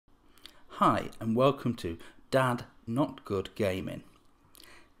Hi and welcome to Dad Not Good Gaming.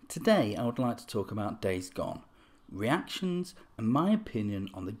 Today I would like to talk about Days Gone, reactions and my opinion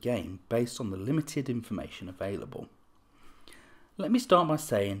on the game based on the limited information available. Let me start by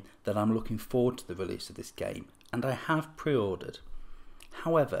saying that I'm looking forward to the release of this game and I have pre-ordered.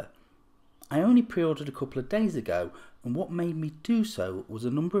 However, I only pre-ordered a couple of days ago, and what made me do so was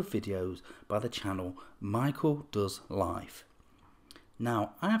a number of videos by the channel Michael Does Live.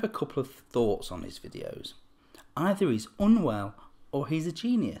 Now, I have a couple of thoughts on his videos. Either he's unwell or he's a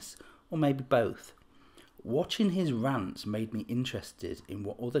genius, or maybe both. Watching his rants made me interested in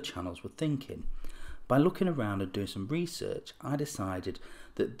what other channels were thinking. By looking around and doing some research, I decided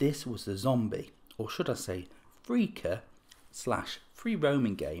that this was the zombie, or should I say freaker / free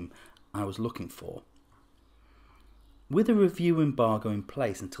roaming game I was looking for. With a review embargo in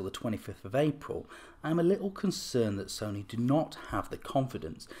place until the 25th of April, I am a little concerned that Sony do not have the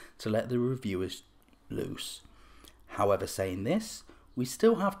confidence to let the reviewers loose. However, saying this, we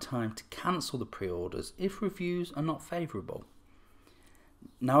still have time to cancel the pre-orders if reviews are not favourable.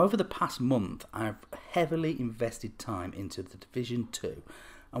 Now, over the past month, I have heavily invested time into The Division 2,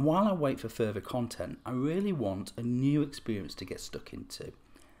 and while I wait for further content, I really want a new experience to get stuck into.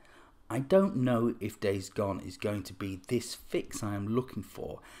 I don't know if Days Gone is going to be this fix I am looking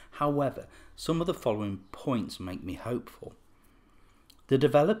for. However, some of the following points make me hopeful. The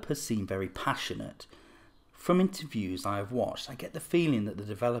developers seem very passionate. From interviews I have watched, I get the feeling that the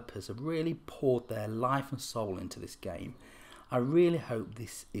developers have really poured their life and soul into this game. I really hope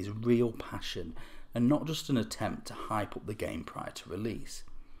this is real passion and not just an attempt to hype up the game prior to release.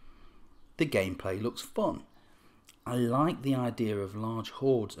 The gameplay looks fun. I like the idea of large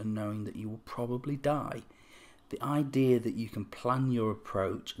hordes and knowing that you will probably die. The idea that you can plan your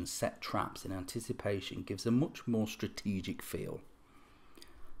approach and set traps in anticipation gives a much more strategic feel.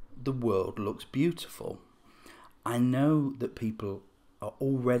 The world looks beautiful. I know that people are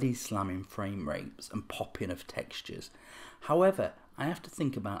already slamming frame rates and popping of textures. However, I have to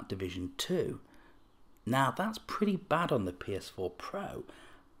think about Division 2. Now that's pretty bad on the PS4 Pro,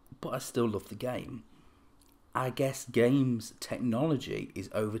 but I still love the game. I guess games technology is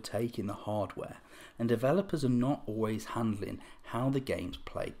overtaking the hardware and developers are not always handling how the games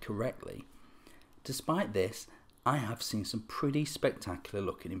play correctly. Despite this, I have seen some pretty spectacular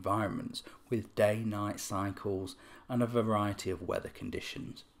looking environments with day-night cycles and a variety of weather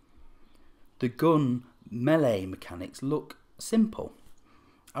conditions. The gun melee mechanics look simple.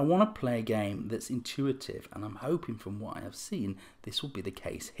 I want to play a game that's intuitive and I'm hoping from what I have seen this will be the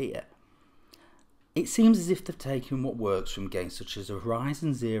case here. It seems as if they've taken what works from games such as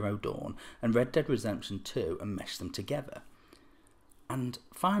Horizon Zero Dawn and Red Dead Redemption 2 and meshed them together. And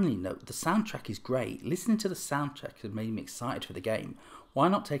finally, note, the soundtrack is great. Listening to the soundtrack has made me excited for the game. Why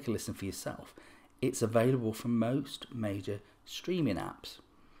not take a listen for yourself? It's available from most major streaming apps.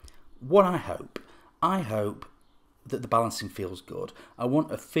 What I hope that the balancing feels good. I want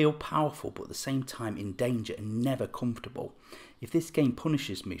to feel powerful but at the same time in danger and never comfortable. If this game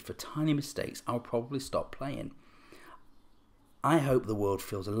punishes me for tiny mistakes, I'll probably stop playing. I hope the world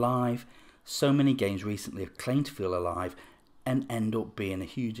feels alive. So many games recently have claimed to feel alive and end up being a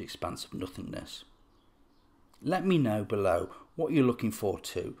huge expanse of nothingness. Let me know below what you're looking forward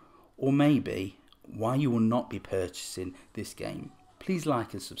to, or maybe why you will not be purchasing this game. Please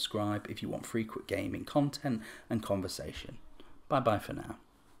like and subscribe if you want frequent gaming content and conversation. Bye bye for now.